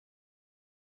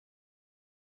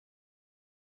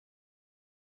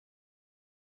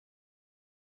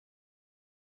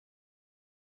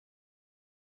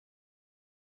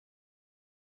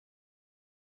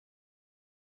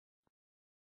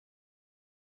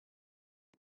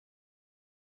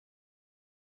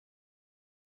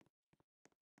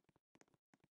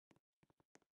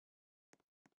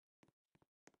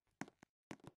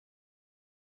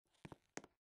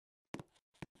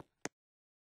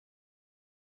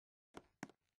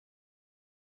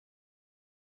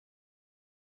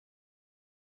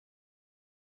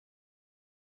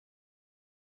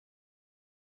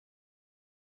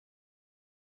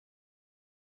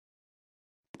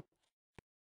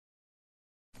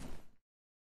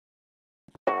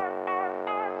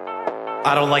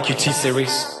I don't like your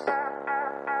T-Series.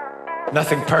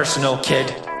 Nothing personal, kid,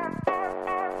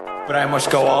 but I must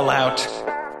go all out.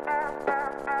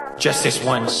 Just this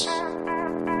once.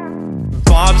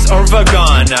 Bob's or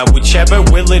Vagana, whichever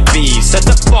will it be. Set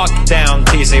the fuck down,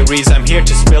 T-Series, I'm here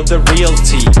to spill the real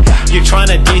tea. You're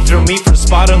tryna dethrone me from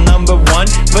spot on number one,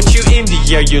 but you in the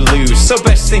air you lose, so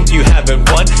best think you haven't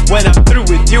won. When I'm through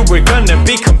with you, we're gonna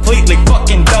be completely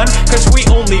fucking done, cause we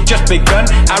only just begun.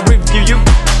 I review you,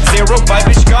 zero vibe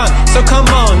is gone. So come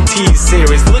on,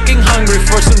 T-Series, looking hungry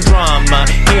for some drama.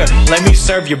 Here, let me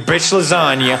serve you bitch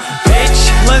lasagna. Bitch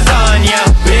lasagna,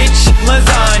 bitch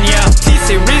lasagna.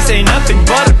 T-Series ain't nothing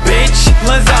but a bitch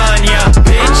lasagna.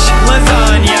 Bitch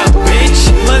lasagna, bitch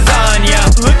lasagna.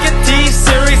 Look at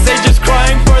T-Series, they just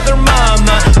crying for their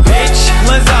mama. Bitch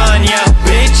lasagna,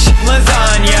 bitch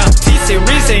lasagna.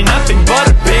 T-Series ain't nothing but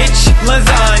a bitch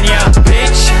lasagna.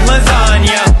 Bitch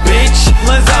lasagna, bitch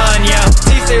lasagna.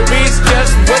 T-Series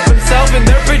just whip himself in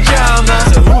their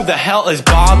pajamas. So who the hell is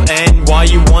Bob and why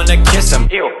you wanna kiss him?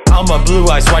 Ew. I'm a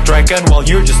blue-eyed white dragon while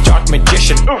you're just dark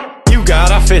magician. You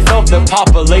got a fifth of the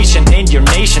population in your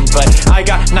nation, but I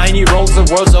got 90 rolls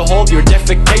of worlds to hold your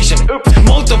defecation. Oops,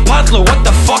 multipatlo, what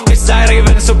the fuck is that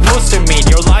even supposed to mean?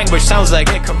 Your language sounds like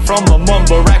it come from a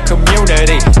mumble rap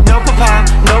community. No papa,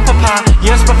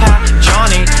 yes papa,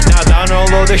 Johnny. Now down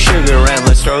all of the sugar and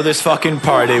let's throw this fucking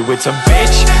party with some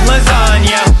bitch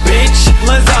lasagna, bitch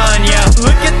lasagna.